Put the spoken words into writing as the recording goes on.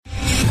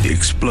The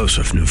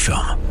explosive new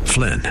film,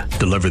 Flynn,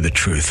 deliver the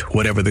truth,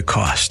 whatever the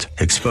cost,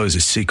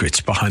 exposes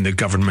secrets behind the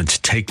government's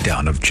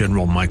takedown of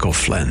General Michael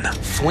Flynn.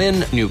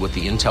 Flynn knew what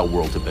the intel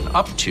world had been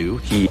up to.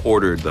 He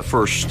ordered the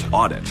first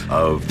audit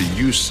of the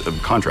use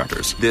of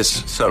contractors.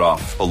 This set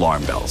off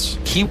alarm bells.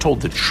 He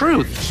told the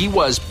truth. He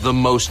was the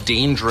most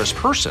dangerous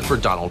person for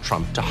Donald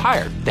Trump to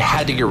hire. They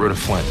had to get rid of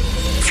Flynn.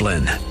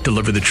 Flynn,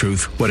 deliver the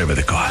truth, whatever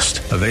the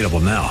cost. Available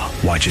now.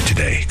 Watch it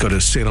today. Go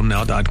to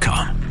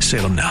salemnow.com.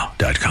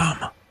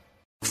 salemnow.com.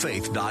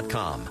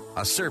 Faith.com,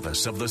 a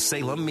service of the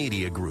Salem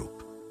Media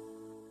Group.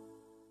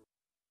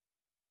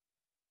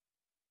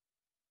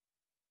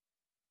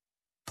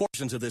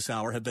 Portions of this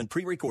hour have been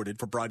pre-recorded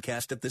for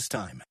broadcast at this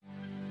time.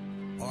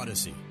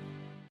 Odyssey.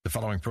 The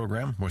following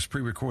program was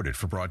pre-recorded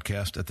for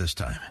broadcast at this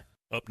time.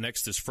 Up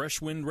next is Fresh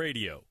Wind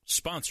Radio,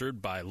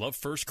 sponsored by Love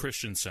First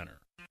Christian Center.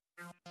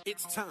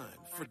 It's time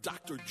for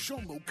Dr.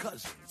 Jomo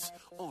Cousins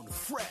on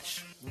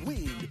Fresh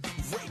Wind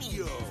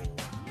Radio.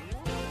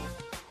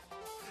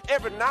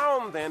 Every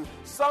now and then,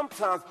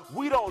 sometimes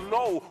we don't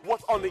know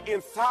what's on the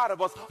inside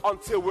of us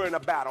until we're in a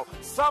battle.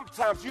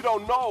 Sometimes you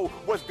don't know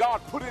what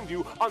God put in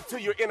you until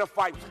you're in a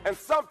fight. And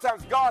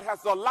sometimes God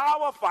has to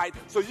allow a fight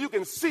so you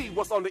can see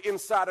what's on the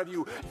inside of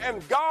you.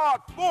 And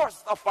God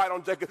forced a fight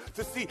on Jacob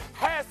to see,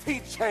 has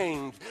he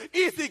changed?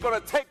 Is he going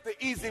to take the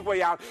easy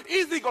way out?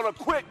 Is he going to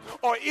quit,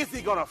 or is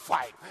he going to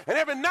fight? And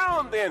every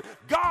now and then,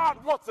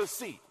 God wants to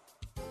see,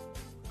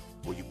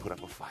 will you put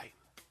up a fight?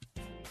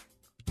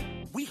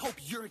 We hope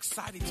you're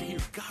excited to hear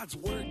God's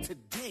word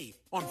today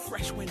on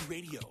Fresh Wind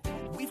Radio.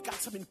 We've got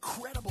some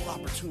incredible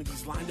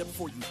opportunities lined up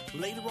for you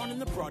later on in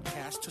the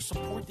broadcast to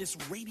support this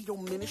radio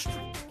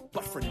ministry.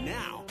 But for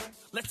now,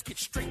 let's get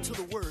straight to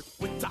the word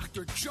with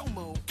Dr.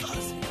 Jomo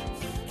Cousins.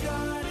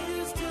 God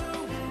is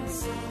doing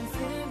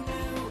something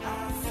new.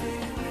 I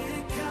feel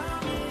it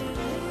coming.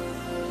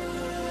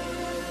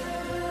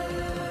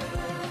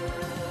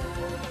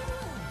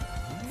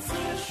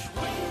 Fresh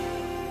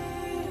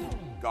Wind.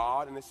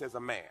 God, and it says a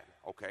man.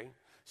 Okay,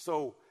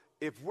 so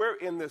if we're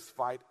in this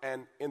fight,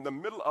 and in the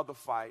middle of the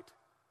fight,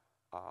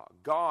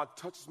 God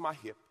touches my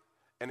hip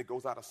and it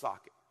goes out of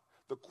socket.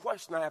 The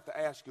question I have to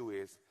ask you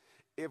is,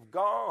 if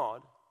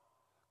God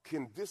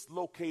can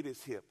dislocate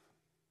his hip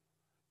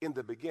in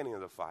the beginning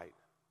of the fight,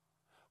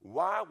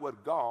 why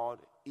would God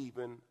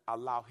even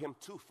allow him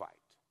to fight?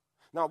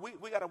 Now,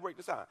 we got to break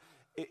this out.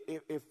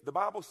 If the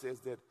Bible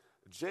says that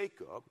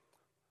Jacob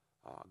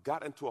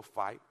got into a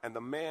fight and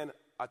the man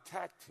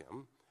attacked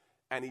him,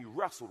 and he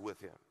wrestled with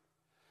him.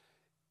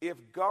 If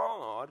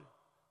God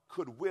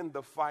could win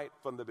the fight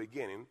from the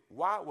beginning,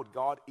 why would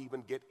God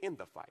even get in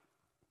the fight?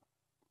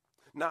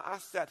 Now, I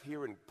sat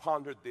here and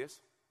pondered this.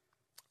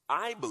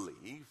 I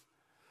believe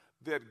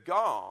that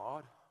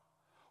God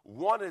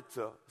wanted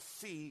to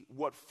see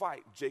what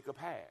fight Jacob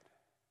had.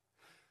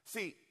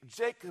 See,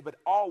 Jacob had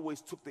always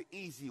took the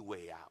easy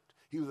way out.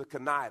 He was a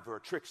conniver, a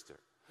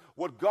trickster.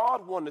 What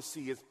God wanted to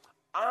see is,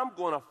 I'm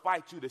going to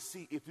fight you to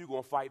see if you're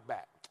going to fight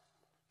back.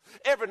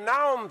 Every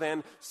now and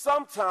then,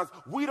 sometimes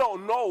we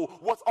don't know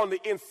what's on the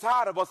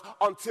inside of us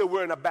until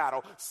we're in a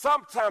battle.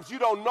 Sometimes you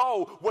don't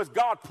know what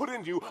God put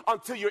in you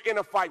until you're in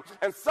a fight.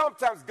 And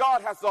sometimes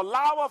God has to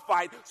allow a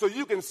fight so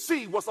you can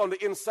see what's on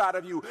the inside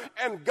of you.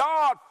 And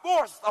God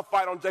forced a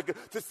fight on Jacob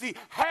to see,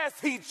 has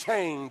he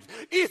changed?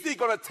 Is he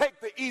going to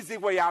take the easy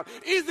way out?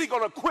 Is he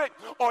going to quit,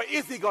 or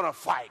is he going to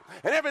fight?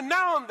 And every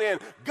now and then,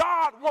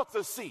 God wants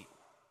to see,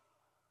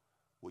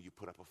 will you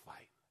put up a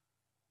fight?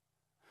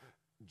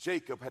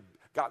 Jacob had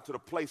gotten to the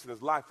place in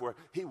his life where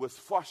he was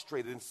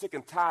frustrated and sick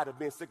and tired of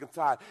being sick and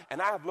tired.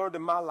 And I have learned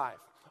in my life,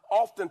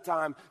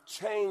 oftentimes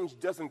change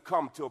doesn't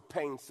come till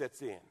pain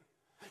sets in.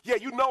 Yeah,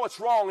 you know it's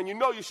wrong and you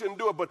know you shouldn't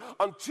do it, but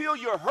until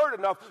you're hurt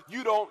enough,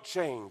 you don't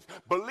change.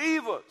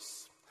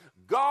 Believers,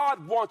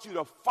 God wants you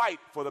to fight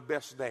for the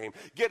best name.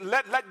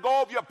 Let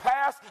go of your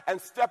past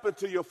and step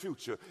into your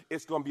future.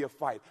 It's going to be a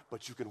fight,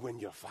 but you can win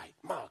your fight.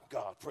 My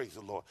God, praise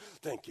the Lord.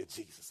 Thank you,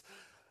 Jesus.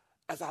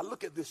 As I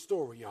look at this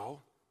story,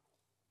 y'all,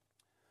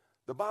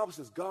 the Bible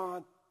says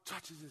God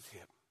touches his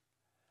hip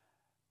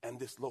and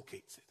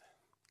dislocates it.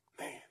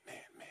 Man.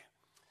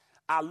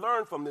 I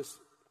learned from this.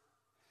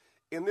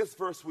 In this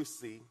verse we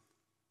see,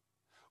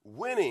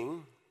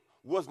 winning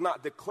was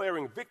not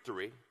declaring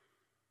victory,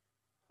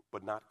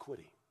 but not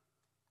quitting.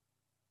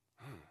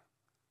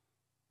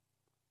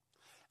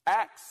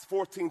 Acts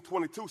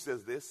 14:22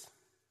 says this,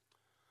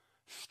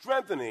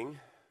 strengthening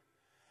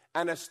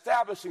and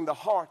establishing the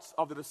hearts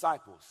of the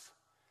disciples,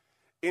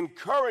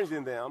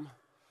 encouraging them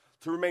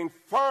to remain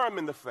firm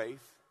in the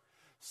faith,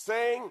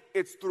 saying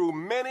it's through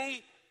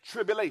many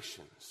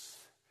tribulations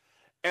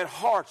and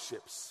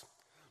hardships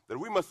that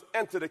we must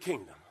enter the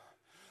kingdom.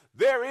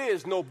 There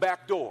is no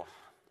back door.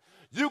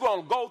 You're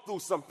going to go through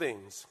some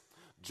things.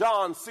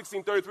 John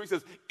 16:33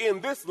 says,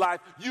 in this life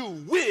you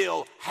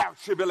will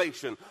have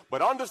tribulation,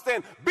 but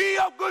understand, be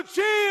of good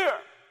cheer,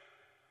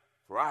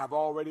 for I have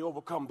already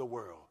overcome the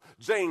world.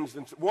 James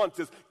 1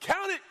 says,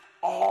 count it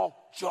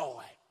all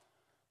joy.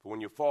 For when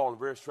you fall in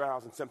various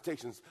trials and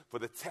temptations, for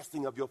the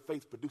testing of your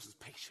faith produces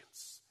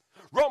patience.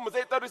 Romans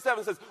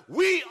 8:37 says,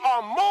 we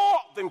are more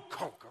than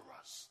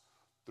conquerors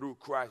through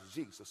Christ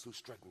Jesus who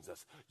strengthens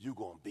us. You're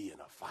going to be in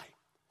a fight.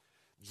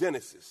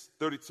 Genesis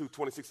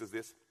 32:26 says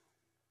this.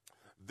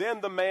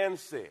 Then the man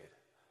said,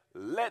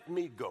 let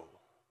me go,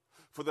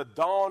 for the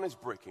dawn is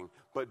breaking.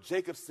 But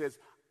Jacob says,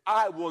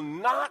 I will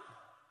not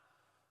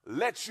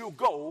let you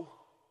go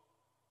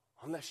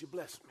unless you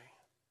bless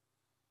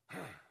me.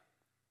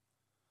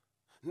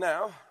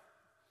 Now,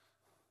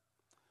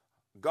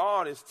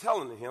 God is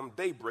telling him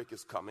daybreak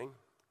is coming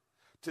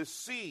to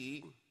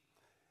see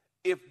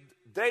if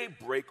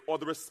daybreak or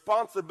the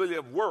responsibility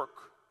of work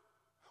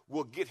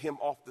will get him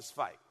off this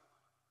fight.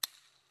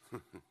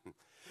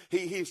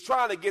 He's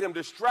trying to get him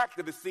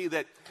distracted to see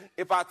that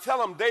if I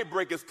tell him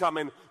daybreak is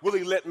coming, will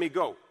he let me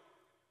go?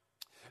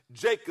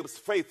 Jacob's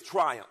faith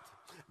triumphed.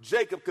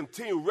 Jacob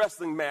continued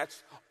wrestling match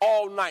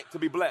all night to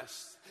be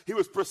blessed. He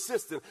was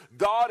persistent.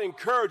 God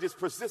encourages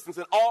persistence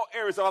in all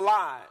areas of our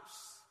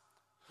lives.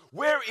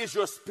 Where is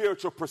your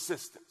spiritual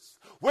persistence?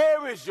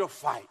 Where is your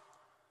fight?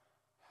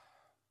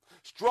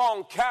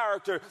 Strong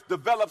character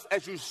develops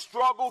as you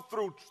struggle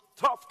through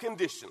tough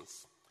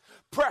conditions.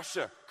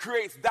 Pressure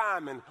creates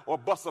diamond or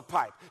bust a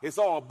pipe. It's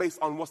all based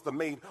on what's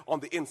made on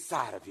the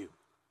inside of you.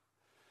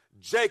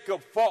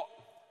 Jacob fought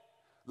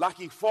like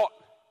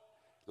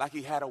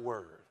he had a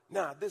word.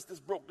 Now, this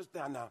broke this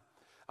down. Now,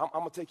 I'm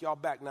going to take y'all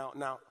back.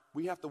 Now,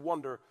 we have to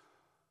wonder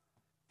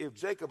if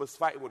Jacob is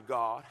fighting with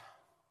God,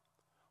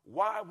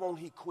 why won't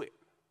he quit?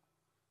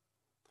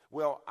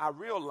 Well, I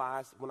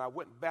realized when I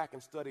went back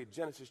and studied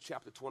Genesis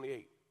chapter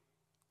 28.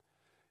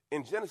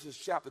 In Genesis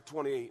chapter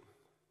 28,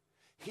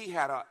 he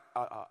had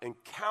an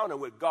encounter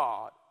with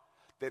God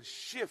that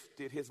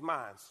shifted his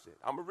mindset.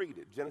 I'm going to read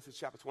it. Genesis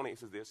chapter 28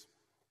 says this.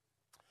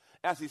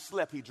 As he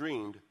slept, he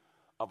dreamed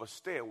of a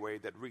stairway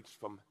that reached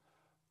from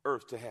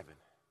earth to heaven.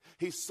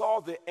 He saw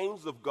the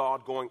angels of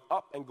God going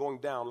up and going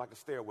down like a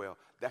stairwell.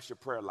 That's your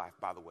prayer life,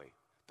 by the way.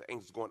 The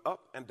angels going up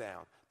and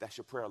down. That's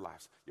your prayer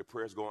life. Your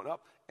prayers going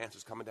up,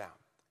 answers coming down.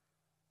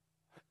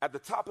 At the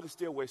top of the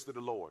stairway stood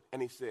the Lord,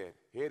 and he said,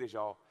 here it is,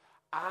 y'all.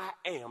 I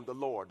am the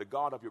Lord, the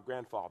God of your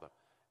grandfather,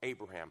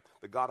 Abraham,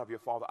 the God of your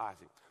father,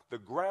 Isaac. The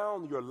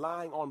ground you're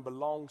lying on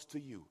belongs to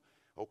you.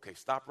 Okay,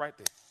 stop right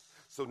there.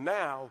 So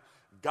now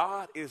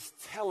God is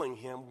telling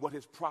him what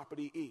his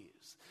property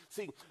is.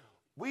 See,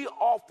 we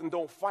often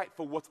don't fight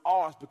for what's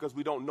ours because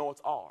we don't know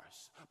it's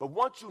ours. But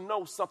once you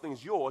know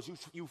something's yours,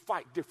 you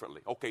fight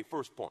differently. Okay,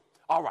 first point.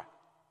 All right.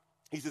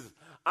 He says,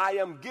 I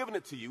am giving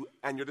it to you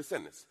and your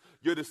descendants.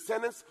 Your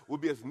descendants will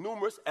be as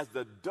numerous as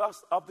the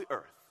dust of the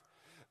earth.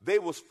 They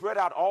will spread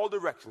out all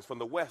directions from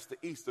the west, the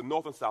east, the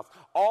north, and south.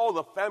 All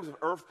the families of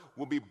earth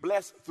will be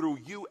blessed through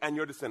you and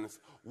your descendants.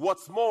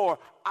 What's more,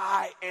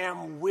 I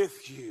am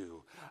with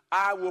you.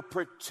 I will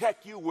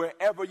protect you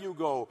wherever you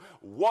go.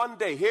 One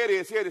day,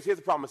 here's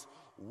the promise.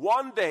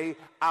 One day,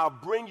 I'll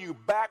bring you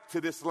back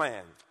to this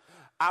land.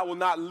 I will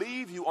not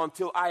leave you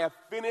until I have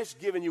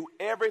finished giving you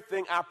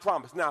everything I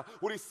promised. Now,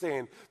 what he's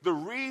saying, the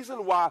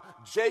reason why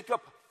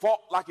Jacob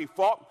fought like he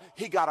fought,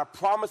 he got a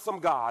promise from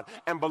God.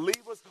 And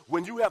believers,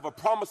 when you have a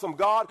promise from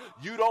God,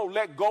 you don't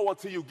let go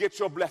until you get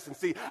your blessing.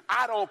 See,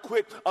 I don't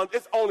quit.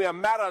 It's only a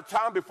matter of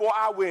time before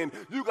I win.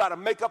 You got to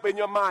make up in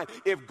your mind.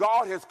 If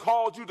God has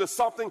called you to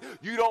something,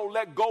 you don't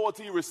let go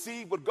until you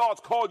receive what God's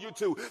called you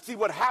to. See,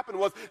 what happened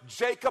was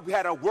Jacob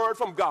had a word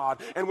from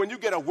God. And when you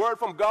get a word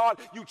from God,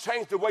 you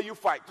change the way you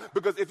fight.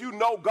 Because if you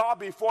know God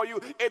before you,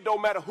 it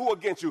don't matter who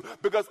against you.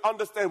 Because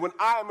understand, when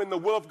I am in the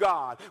will of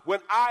God,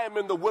 I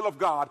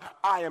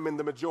am in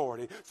the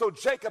majority. So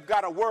Jacob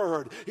got a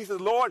word. He says,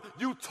 Lord,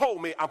 you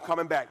told me I'm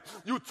coming back.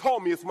 You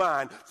told me it's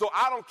mine. So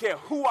I don't care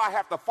who I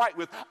have to fight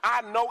with.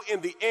 I know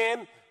in the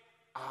end,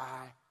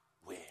 I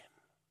win.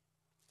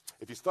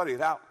 If you study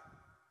it out,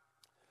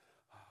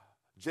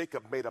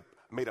 Jacob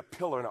made a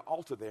pillar and an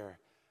altar there.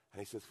 And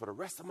he says, for the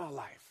rest of my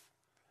life,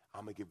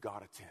 I'm going to give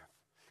God a tenth.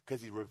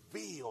 Because he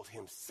revealed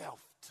himself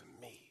to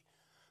me.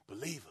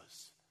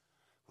 Believers,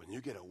 when you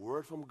get a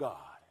word from God,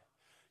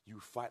 you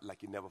fight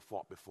like you never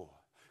fought before.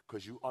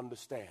 Because you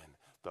understand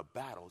the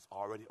battle's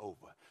already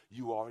over.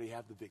 You already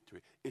have the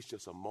victory. It's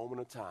just a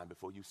moment of time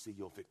before you see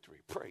your victory.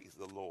 Praise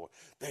the Lord.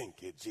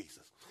 Thank you,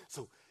 Jesus.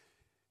 So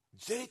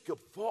Jacob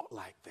fought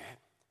like that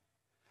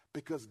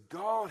because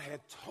God had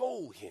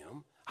told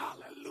him,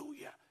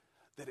 hallelujah,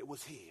 that it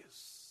was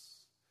his.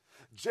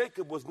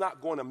 Jacob was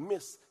not going to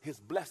miss his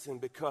blessing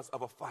because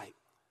of a fight.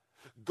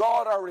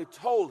 God already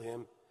told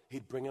him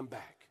he'd bring him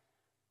back.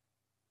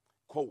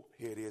 Quote,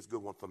 here it is,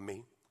 good one for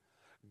me.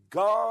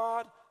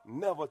 God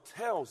never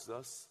tells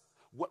us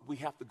what we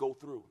have to go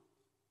through,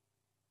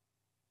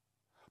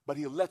 but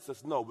he lets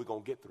us know we're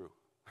going to get through.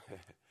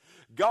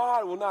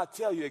 God will not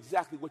tell you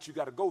exactly what you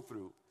got to go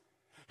through.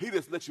 He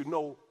just lets you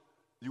know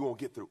you won't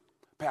get through.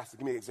 Pastor,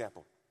 give me an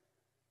example.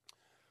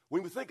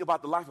 When we think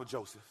about the life of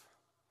Joseph,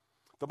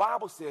 the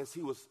Bible says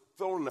he was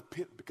thrown in a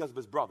pit because of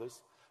his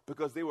brothers,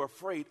 because they were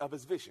afraid of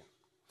his vision.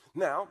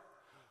 Now,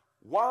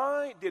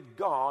 why did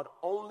God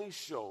only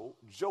show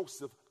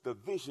Joseph the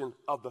vision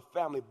of the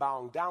family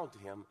bowing down to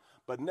him,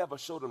 but never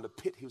showed him the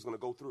pit he was going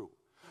to go through?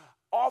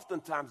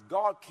 Oftentimes,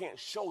 God can't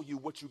show you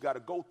what you got to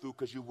go through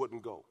because you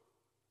wouldn't go.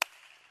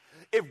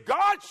 If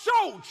God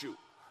showed you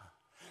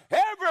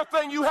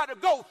everything you had to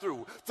go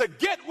through to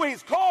get where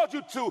he's called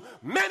you to,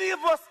 many of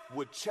us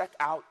would check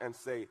out and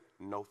say,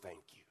 no,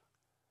 thank you.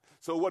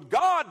 So what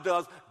God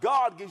does,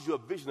 God gives you a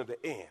vision of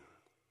the end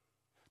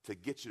to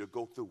get you to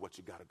go through what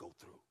you got to go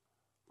through.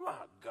 My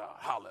God,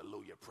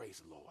 hallelujah, praise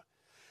the Lord.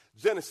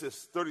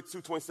 Genesis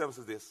 32:27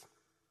 says this.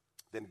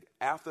 Then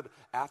after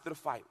the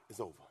fight is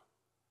over,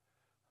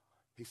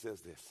 he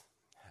says this,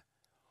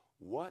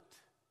 what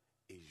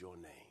is your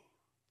name?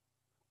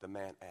 The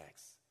man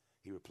asks.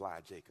 He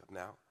replied, Jacob.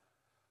 Now,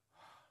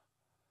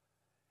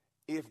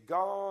 if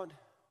God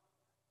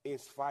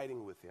is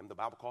fighting with him, the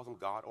Bible calls him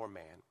God or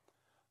man,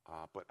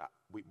 but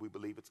we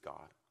believe it's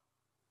God.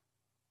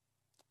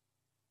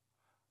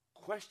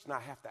 Question I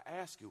have to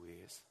ask you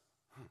is,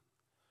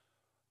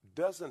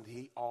 doesn't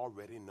he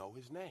already know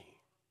his name?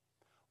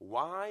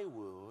 Why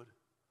would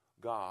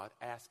God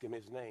ask him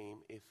his name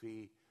if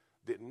he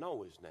didn't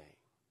know his name?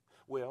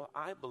 Well,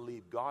 I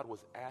believe God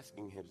was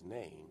asking his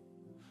name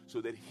so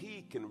that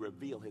he can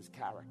reveal his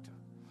character.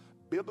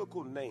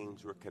 Biblical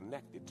names were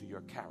connected to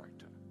your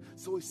character.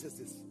 So he says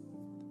this,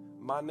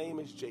 my name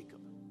is Jacob.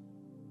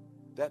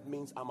 That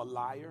means I'm a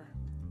liar,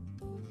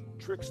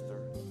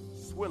 trickster,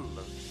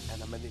 swindler,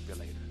 and a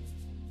manipulator.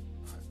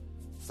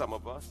 Some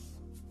of us.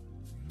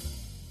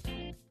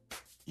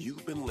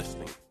 You've been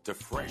listening to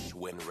Fresh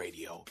Wind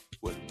Radio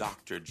with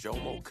Dr.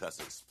 Jomo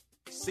Cousins,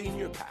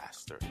 Senior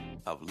Pastor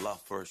of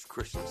Love First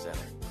Christian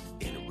Center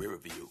in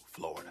Riverview,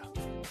 Florida.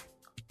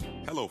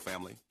 Hello,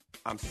 family.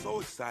 I'm so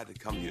excited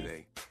to come here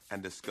today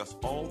and discuss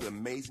all the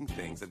amazing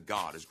things that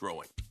God is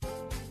growing.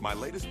 My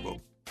latest book,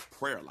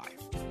 Prayer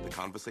Life, The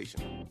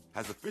Conversation,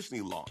 has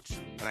officially launched,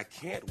 and I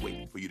can't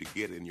wait for you to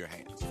get it in your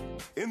hands.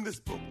 In this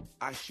book,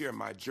 I share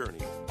my journey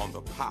on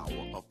the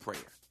power of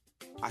prayer.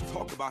 I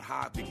talk about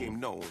how I became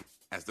known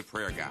as the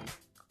prayer guy.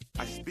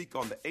 I speak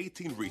on the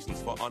 18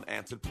 reasons for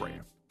unanswered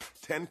prayer,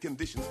 10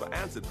 conditions for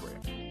answered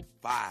prayer,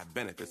 5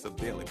 benefits of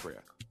daily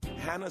prayer,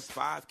 Hannah's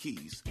 5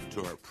 keys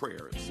to her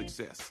prayer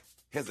success,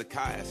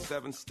 Hezekiah's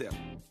 7-step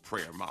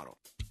prayer model,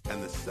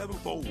 and the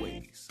 7-fold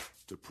ways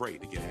to pray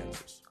to get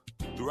answers.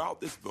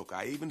 Throughout this book,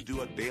 I even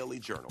do a daily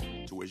journal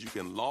to where you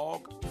can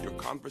log your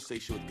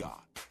conversation with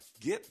God.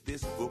 Get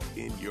this book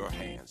in your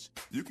hands.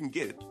 You can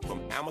get it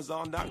from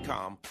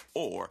Amazon.com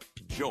or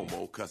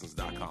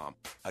JomoCousins.com.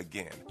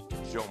 Again,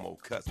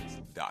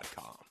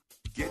 JomoCousins.com.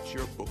 Get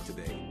your book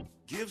today.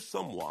 Give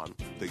someone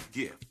the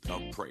gift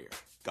of prayer.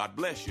 God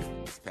bless you.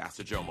 It's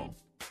Pastor Jomo.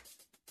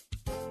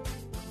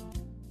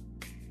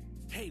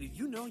 Hey, did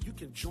you know you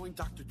can join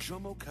Dr.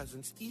 Jomo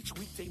Cousins each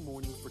weekday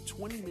morning for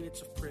 20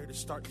 minutes of prayer to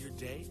start your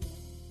day?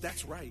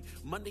 That's right.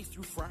 Monday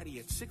through Friday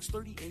at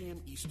 6:30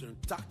 a.m. Eastern,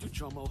 Dr.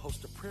 Jomo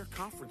hosts a prayer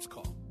conference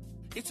call.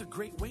 It's a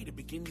great way to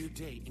begin your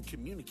day in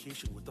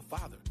communication with the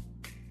Father.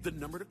 The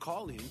number to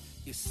call in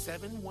is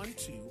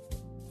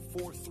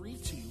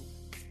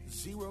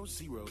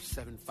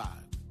 712-432-0075.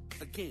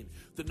 Again,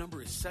 the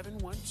number is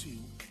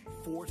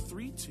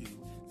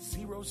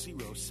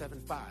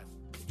 712-432-0075.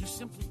 You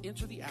simply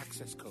enter the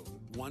access code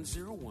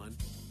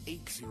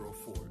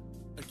 101804.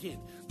 Again,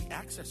 the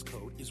access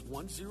code is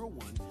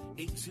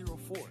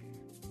 101804.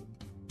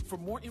 For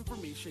more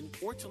information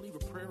or to leave a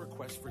prayer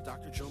request for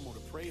Dr. Jomo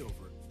to pray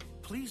over,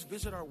 please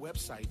visit our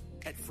website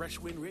at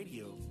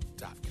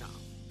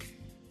freshwindradio.com.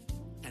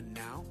 And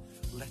now,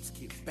 let's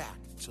get back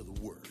to the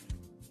Word.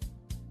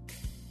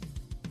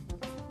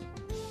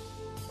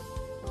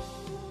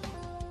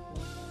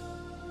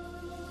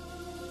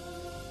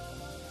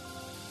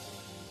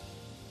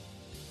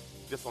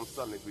 Just on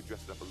Sundays, we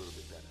dress it up a little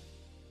bit better.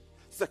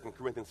 2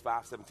 Corinthians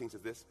 5:17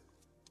 says this,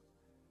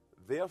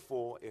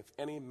 therefore, if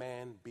any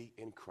man be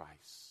in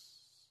Christ,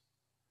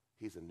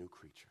 he's a new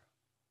creature.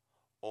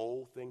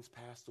 Old things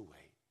passed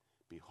away.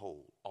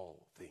 Behold,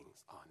 all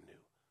things are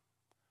new.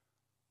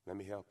 Let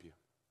me help you.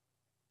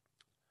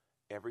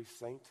 Every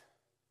saint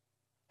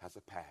has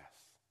a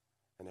past,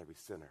 and every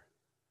sinner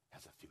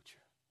has a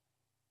future.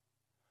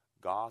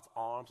 God's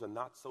arms are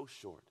not so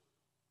short,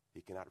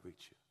 he cannot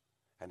reach you.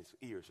 And his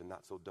ears are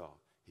not so dull,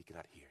 he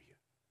cannot hear you.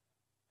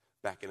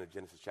 Back in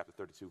Genesis chapter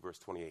 32, verse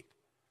 28, it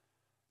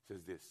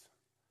says this,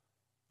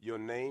 your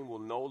name will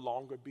no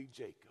longer be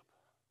Jacob.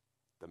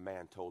 The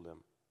man told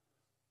him,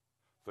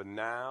 for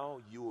now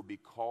you will be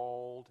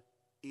called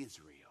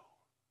Israel,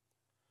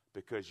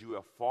 because you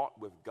have fought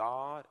with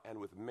God and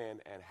with men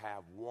and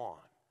have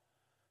won.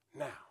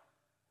 Now,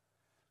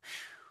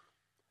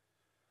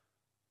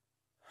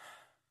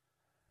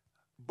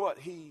 but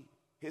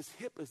his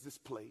hip is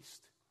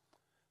displaced.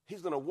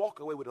 He's going to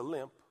walk away with a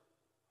limp,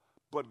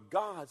 but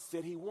God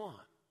said he won.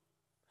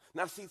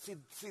 Now, see,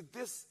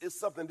 this is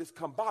something that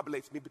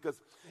discombobulates me,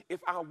 because if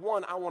I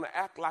won, I want to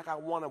act like I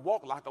won and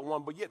walk like I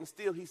won, but yet and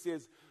still he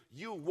says,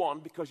 you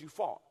won because you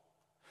fought.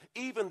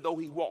 Even though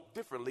he walked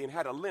differently and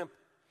had a limp,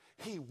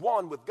 he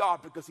won with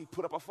God because he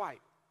put up a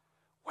fight.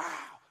 Wow.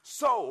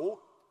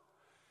 So,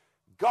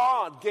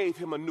 God gave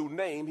him a new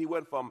name. He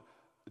went from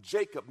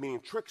Jacob,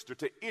 meaning trickster,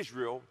 to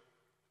Israel,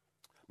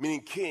 meaning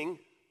king.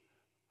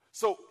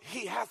 So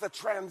he has a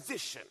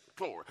transition,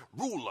 glory,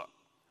 ruler,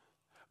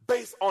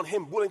 based on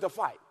him willing to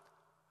fight.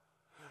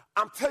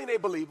 I'm telling you,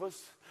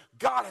 believers,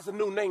 God has a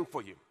new name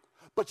for you.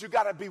 But you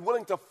got to be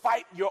willing to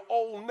fight your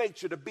old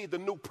nature to be the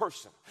new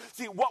person.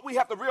 See, what we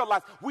have to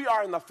realize, we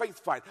are in the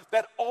faith fight.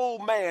 That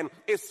old man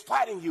is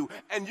fighting you,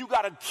 and you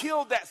got to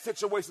kill that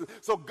situation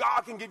so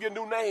God can give you a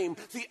new name.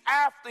 See,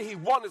 after he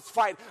won his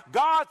fight,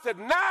 God said,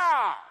 now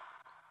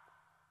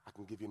I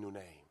can give you a new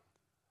name.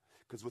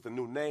 Because with a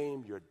new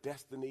name, your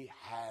destiny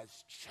has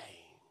changed.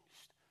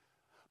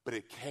 But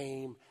it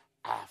came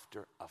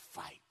after a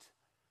fight.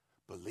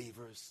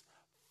 Believers,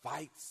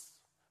 fights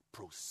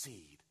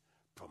precede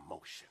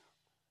promotion.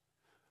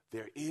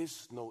 There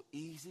is no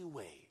easy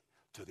way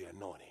to the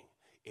anointing.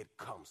 It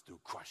comes through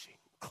crushing.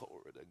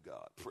 Glory to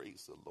God.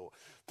 Praise the Lord.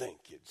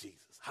 Thank you,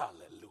 Jesus.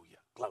 Hallelujah.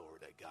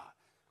 Glory to God.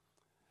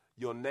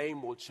 Your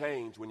name will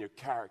change when your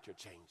character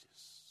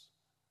changes.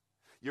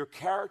 Your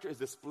character is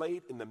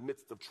displayed in the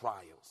midst of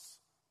trials.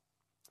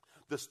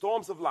 The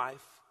storms of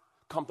life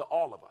come to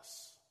all of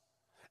us,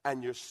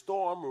 and your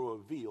storm will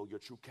reveal your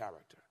true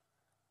character.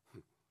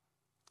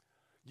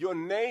 Your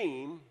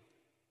name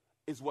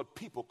is what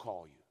people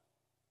call you.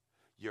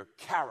 Your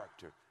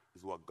character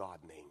is what God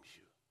names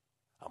you.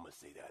 I'm going to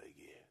say that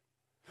again.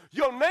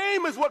 Your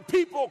name is what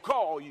people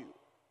call you.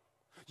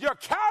 Your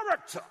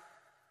character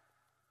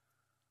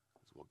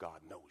is what God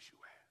knows you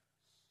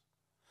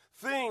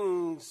as.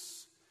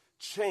 Things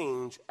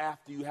change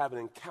after you have an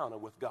encounter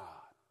with God.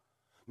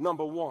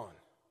 Number one,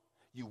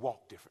 you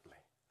walk differently.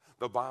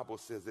 The Bible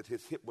says that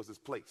his hip was his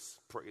place.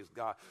 Praise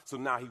God. So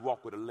now he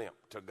walked with a limp.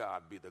 To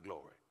God be the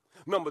glory.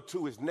 Number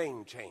two, his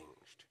name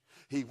changed.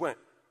 He went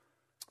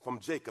from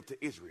Jacob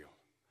to Israel.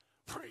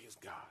 Praise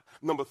God.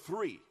 Number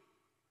three,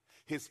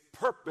 his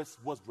purpose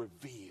was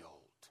revealed.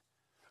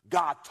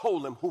 God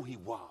told him who he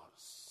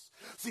was.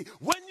 See,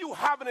 when you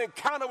have an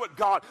encounter with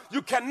God,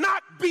 you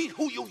cannot be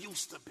who you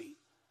used to be.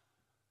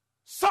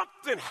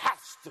 Something has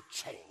to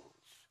change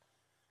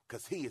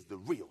because he is the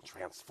real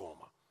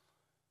transformer.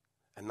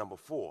 And number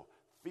four,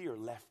 fear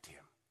left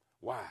him.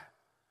 Why?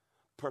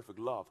 Perfect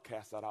love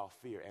casts out all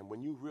fear. And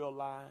when you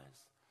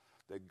realize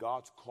that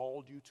God's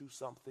called you to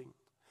something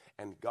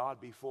and God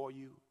before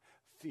you,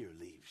 fear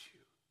leaves you.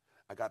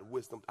 I got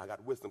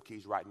wisdom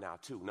keys right now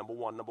too. Number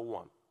one,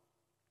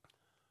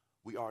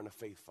 we are in a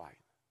faith fight.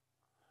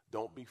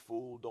 Don't be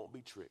fooled, don't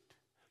be tricked.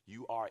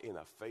 You are in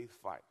a faith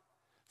fight.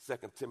 2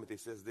 Timothy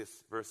says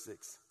this, verse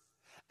 6.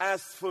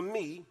 As for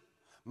me,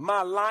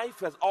 my life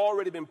has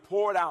already been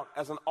poured out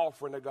as an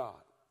offering to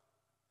God.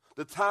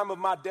 The time of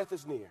my death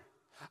is near.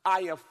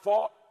 I have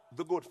fought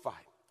the good fight.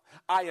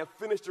 I have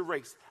finished the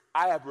race.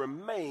 I have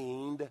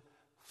remained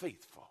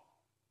faithful.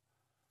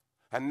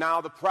 And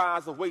now the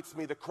prize awaits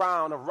me, the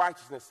crown of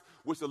righteousness,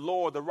 which the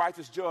Lord, the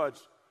righteous judge,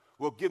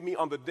 will give me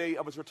on the day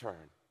of his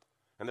return.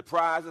 And the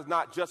prize is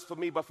not just for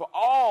me, but for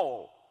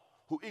all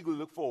who eagerly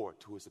look forward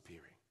to his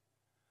appearing.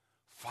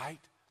 Fight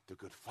the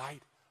good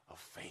fight of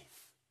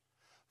faith.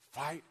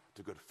 Fight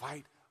the good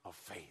fight of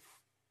faith.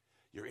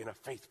 You're in a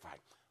faith fight.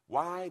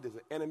 Why does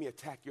the enemy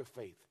attack your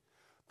faith?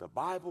 The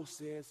Bible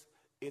says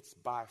it's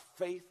by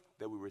faith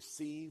that we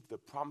receive the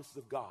promises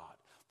of God.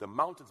 The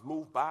mountains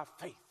move by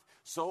faith.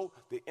 So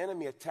the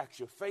enemy attacks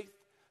your faith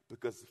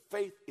because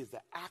faith is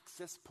the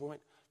access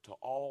point to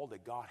all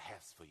that God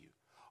has for you.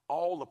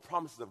 All the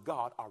promises of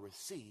God are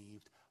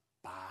received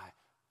by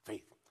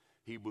faith.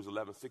 Hebrews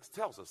 11:6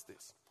 tells us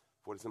this.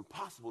 For it is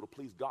impossible to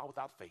please God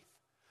without faith.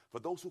 For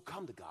those who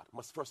come to God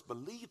must first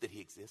believe that he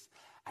exists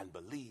and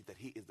believe that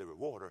he is the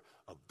rewarder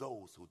of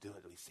those who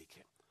diligently seek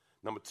him.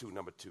 Number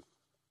two,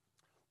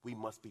 we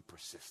must be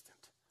persistent.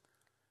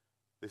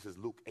 This is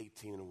Luke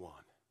 18:1.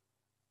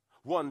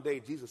 One day,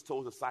 Jesus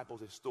told his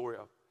disciples his story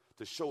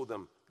to show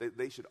them that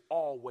they should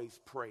always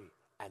pray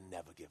and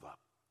never give up.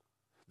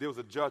 There was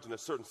a judge in a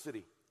certain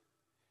city.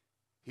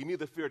 He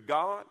neither feared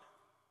God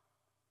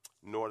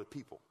nor the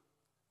people.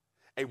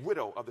 A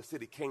widow of the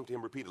city came to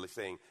him repeatedly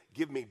saying,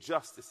 give me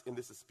justice in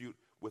this dispute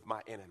with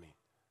my enemy.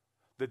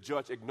 The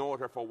judge ignored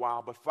her for a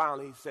while, but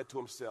finally he said to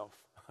himself,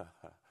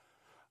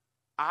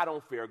 I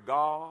don't fear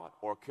God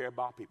or care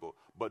about people,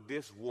 but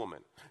this woman.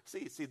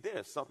 See,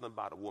 there's something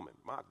about a woman,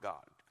 my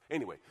God.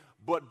 Anyway,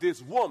 but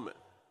this woman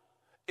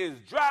is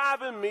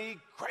driving me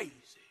crazy.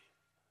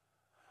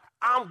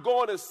 I'm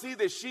going to see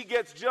that she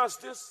gets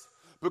justice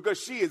because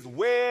she is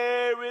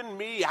wearing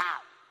me out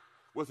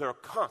with her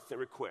constant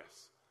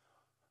requests.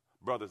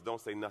 Brothers, don't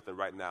say nothing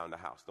right now in the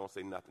house. Don't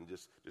say nothing.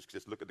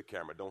 Just look at the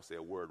camera. Don't say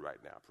a word right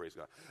now. Praise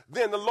God.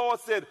 Then the Lord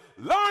said,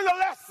 learn a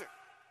lesson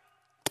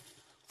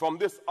from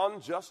this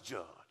unjust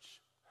judge.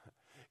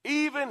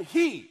 Even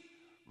he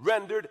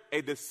rendered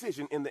a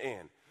decision in the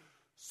end.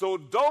 So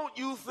don't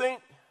you think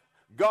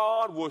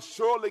God will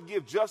surely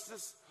give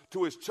justice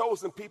to his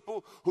chosen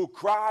people who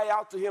cry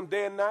out to him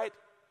day and night?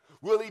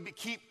 Will he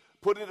keep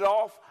putting it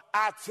off?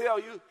 I tell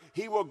you,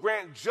 he will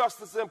grant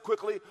justice to them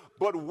quickly.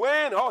 But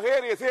when,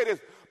 here it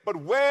is. But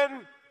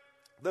when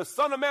the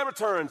Son of Man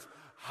returns,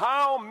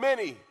 how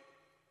many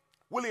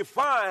will he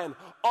find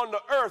on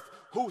the earth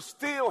who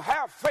still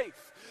have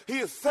faith? He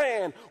is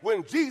saying,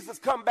 when Jesus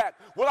come back,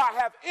 will I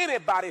have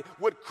anybody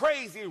with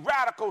crazy,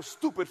 radical,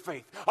 stupid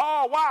faith?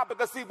 Oh, why?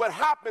 Because see, what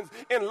happens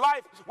in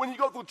life when you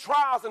go through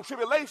trials and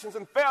tribulations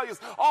and failures,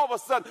 all of a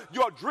sudden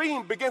your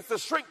dream begins to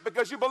shrink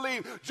because you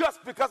believe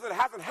just because it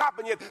hasn't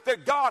happened yet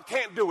that God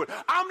can't do it.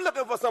 I'm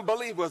looking for some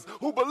believers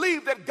who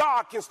believe that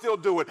God can still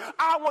do it.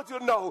 I want you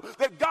to know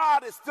that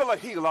God is still a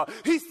healer.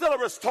 He's still a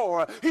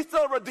restorer. He's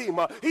still a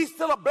redeemer. He's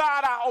still a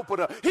blind eye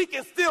opener. He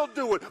can still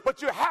do it,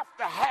 but you have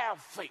to have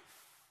faith.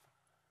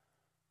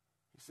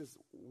 He says,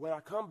 when I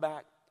come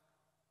back,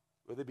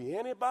 will there be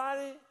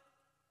anybody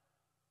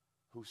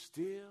who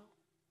still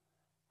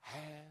has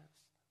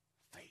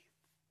faith?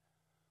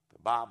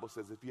 The Bible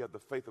says if you have the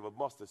faith of a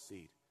mustard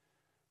seed,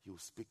 you will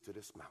speak to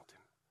this mountain,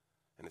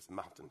 and this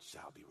mountain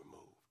shall be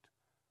removed.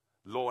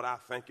 Lord, I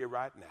thank you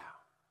right now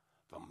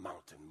for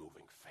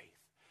mountain-moving faith.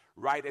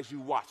 Right as you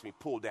watch me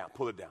pull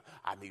it down,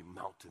 I need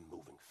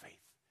mountain-moving faith,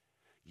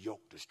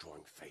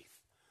 yoke-destroying faith,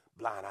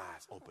 blind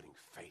eyes opening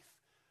faith,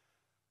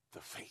 the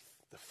faith,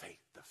 the faith,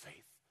 the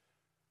faith.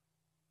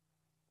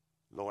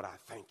 Lord, I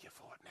thank you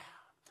for it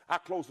now. I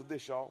close with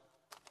this, y'all.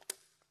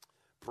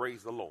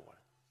 Praise the Lord.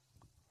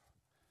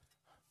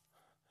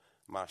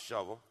 My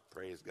shovel,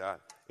 praise God,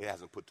 it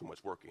hasn't put too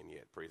much work in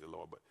yet, praise the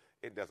Lord, but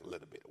it does a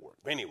little bit of work.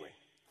 But anyway,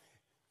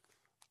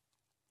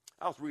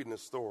 I was reading a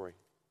story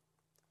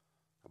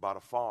about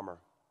a farmer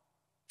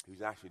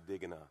who's actually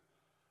digging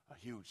a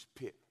huge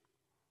pit.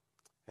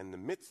 In the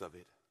midst of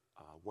it,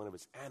 one of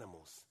his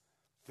animals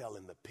fell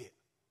in the pit.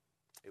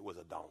 It was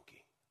a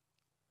donkey.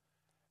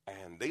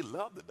 And they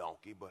loved the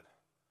donkey, but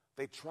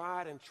they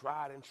tried and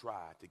tried and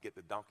tried to get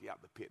the donkey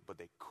out the pit, but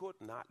they could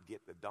not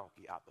get the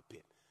donkey out the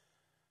pit.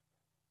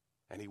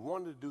 And he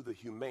wanted to do the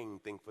humane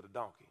thing for the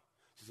donkey.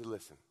 She said,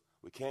 listen,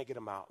 we can't get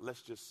him out.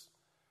 Let's just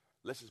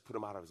put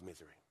him out of his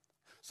misery.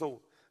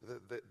 So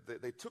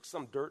they took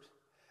some dirt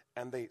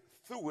and they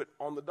threw it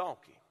on the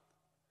donkey.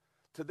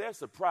 To their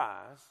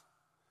surprise,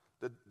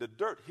 the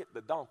dirt hit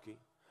the donkey,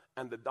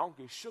 and the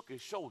donkey shook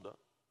his shoulder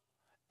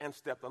and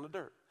stepped on the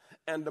dirt.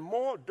 And the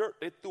more dirt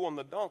they threw on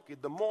the donkey,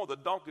 the more the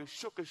donkey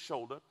shook his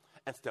shoulder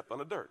and stepped on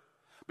the dirt.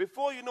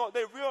 Before you know it,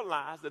 they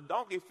realized the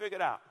donkey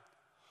figured out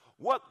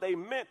what they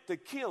meant to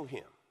kill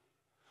him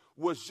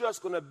was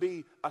just going to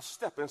be a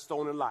stepping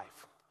stone in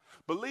life.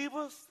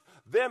 Believers,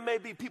 there may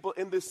be people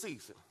in this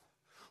season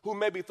who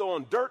may be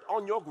throwing dirt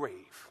on your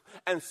grave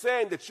and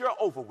saying that you're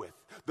over with.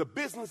 The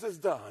business is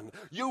done.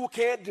 You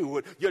can't do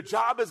it. Your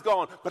job is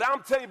gone. But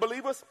I'm telling you,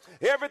 believers,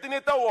 everything they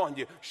throw on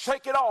you,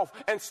 shake it off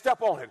and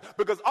step on it.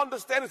 Because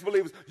understand this,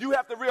 believers, you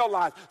have to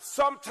realize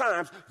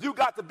sometimes you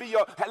got to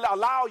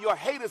allow your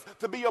haters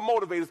to be your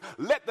motivators.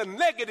 Let the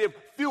negative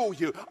fuel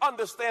you.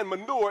 Understand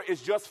manure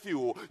is just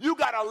fuel. You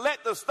got to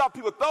let the stuff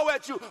people throw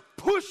at you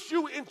push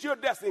you into your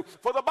destiny.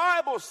 For the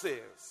Bible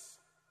says,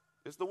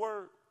 it's the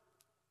word,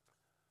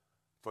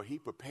 for he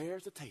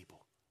prepares a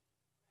table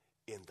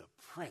in the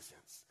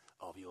presence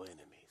of your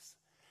enemies.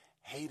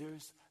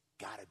 Haters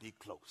got to be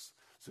close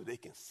so they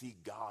can see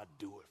God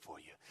do it for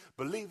you.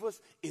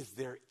 Believers, is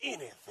there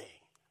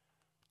anything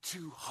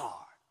too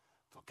hard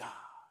for God?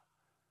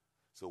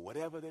 So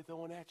whatever they're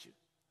throwing at you,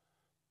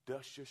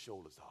 dust your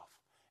shoulders off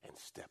and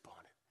step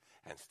on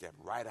it and step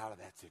right out of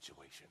that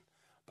situation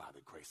by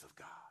the grace of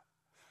God.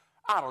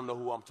 I don't know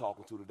who I'm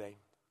talking to today,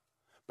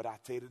 but I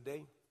tell you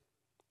today,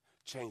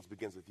 change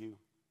begins with you.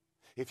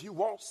 If you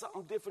want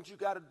something different, you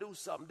got to do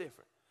something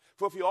different.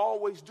 For if you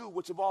always do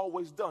what you've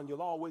always done,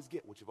 you'll always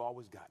get what you've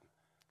always gotten.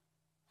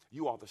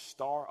 You are the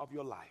star of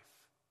your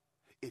life.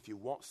 If you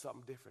want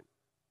something different,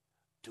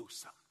 do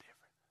something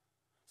different.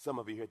 Some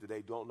of you here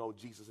today don't know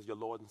Jesus as your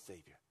Lord and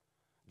Savior.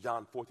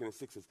 John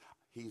 14:6 says,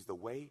 he's the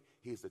way,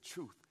 he's the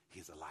truth,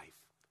 he's the life.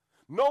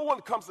 No one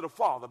comes to the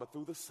Father but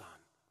through the Son.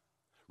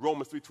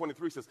 Romans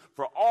 3:23 says,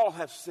 for all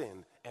have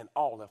sinned and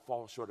all have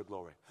fallen short of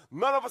glory.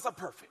 None of us are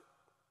perfect.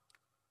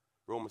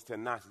 Romans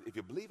 10:9 says, if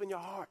you believe in your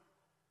heart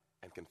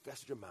and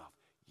confess with your mouth,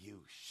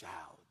 you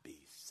shall be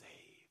saved.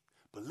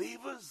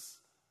 Believers,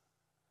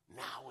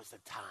 now is the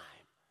time.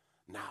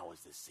 Now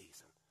is the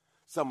season.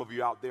 Some of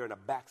you out there in a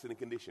backsliding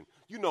condition,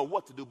 you know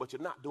what to do, but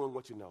you're not doing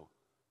what you know.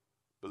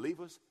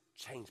 Believers,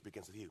 change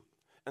begins with you.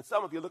 And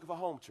some of you are looking for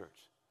home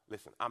church.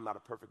 Listen, I'm not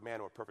a perfect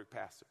man or a perfect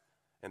pastor,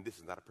 and this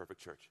is not a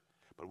perfect church.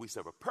 But we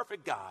serve a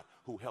perfect God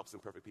who helps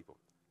imperfect people.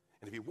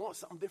 And if you want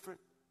something different,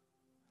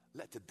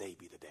 let today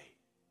be the day.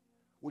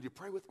 Would you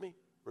pray with me?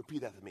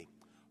 Repeat after me.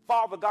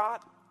 Father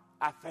God,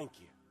 I thank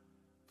you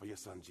for your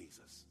son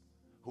Jesus,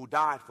 who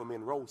died for me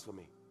and rose for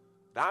me,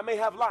 that I may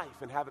have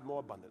life and have it more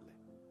abundantly.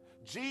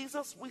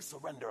 Jesus, we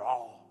surrender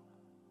all.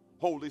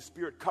 Holy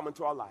Spirit, come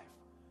into our life.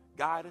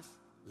 Guide us,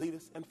 lead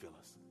us, and fill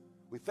us.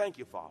 We thank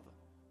you, Father,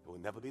 that we'll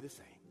never be the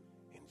same.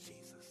 In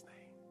Jesus'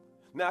 name.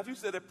 Now, if you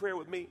said that prayer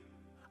with me,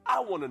 I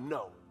want to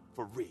know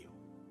for real.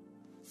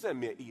 Send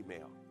me an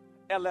email,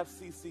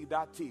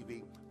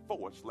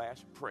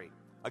 lfcc.tv/pray.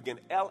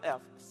 Again,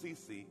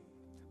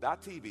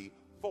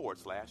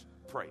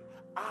 lfcc.tv/pray.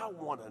 I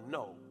want to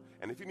know.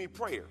 And if you need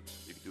prayer,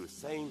 you can do the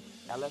same,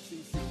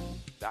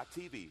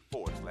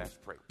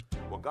 lfcc.tv/pray.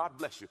 Well, God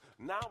bless you.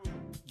 Now,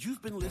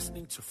 You've been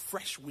listening to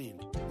Fresh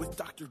Wind with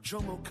Dr.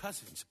 Jomo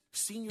Cousins,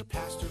 Senior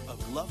Pastor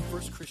of Love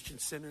First Christian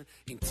Center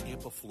in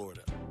Tampa,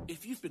 Florida.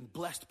 If you've been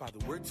blessed by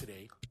the word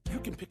today, you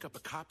can pick up a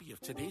copy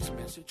of today's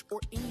message or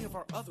any of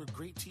our other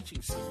great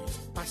teaching series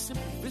by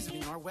simply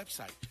visiting our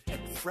website at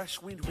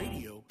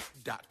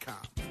freshwindradio.com.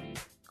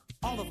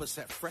 All of us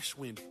at Fresh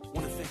Wind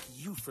want to thank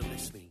you for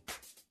listening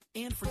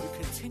and for your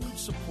continued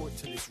support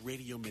to this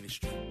radio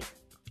ministry.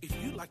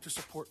 If you'd like to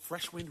support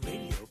Fresh Wind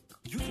Radio,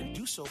 you can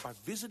do so by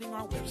visiting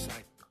our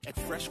website at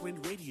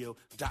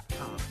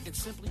freshwindradio.com and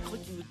simply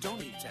clicking the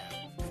Donate tab.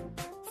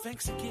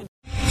 Thanks again.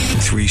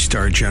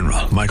 3-star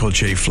General Michael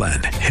J.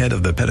 Flynn, head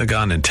of the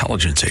Pentagon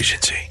Intelligence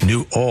Agency,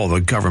 knew all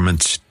the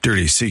government's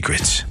dirty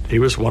secrets. He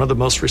was one of the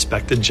most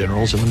respected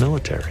generals in the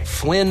military.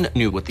 Flynn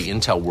knew what the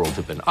intel world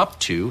had been up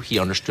to. He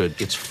understood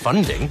its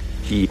funding.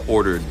 He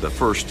ordered the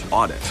first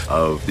audit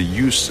of the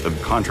use of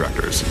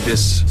contractors.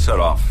 This set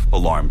off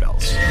alarm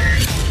bells.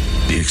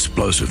 The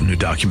explosive new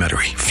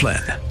documentary,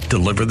 Flynn,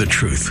 Deliver the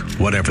Truth,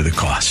 Whatever the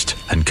Cost,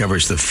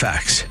 uncovers the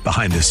facts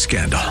behind this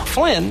scandal.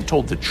 Flynn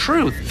told the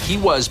truth. He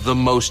was the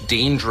most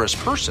dangerous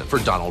person for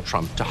Donald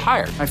Trump to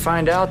hire. I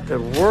find out the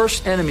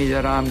worst enemy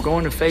that I'm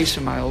going to face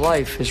in my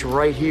life is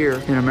right here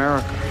in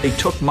America. They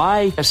took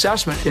my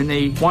assessment and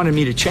they wanted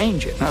me to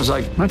change it. And I was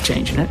like, I'm not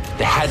changing it.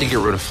 They had to get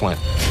rid of Flynn.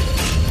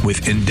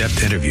 With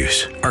in-depth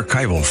interviews,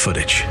 archival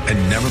footage,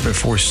 and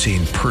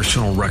never-before-seen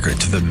personal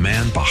records of the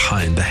man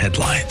behind the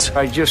headlines.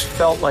 I just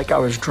felt like I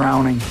was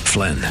drowning.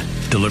 Flynn,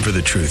 Deliver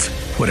the Truth,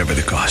 Whatever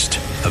the Cost.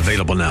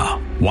 Available now.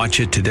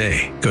 Watch it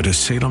today. Go to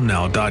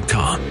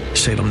salemnow.com.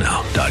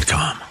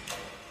 salemnow.com.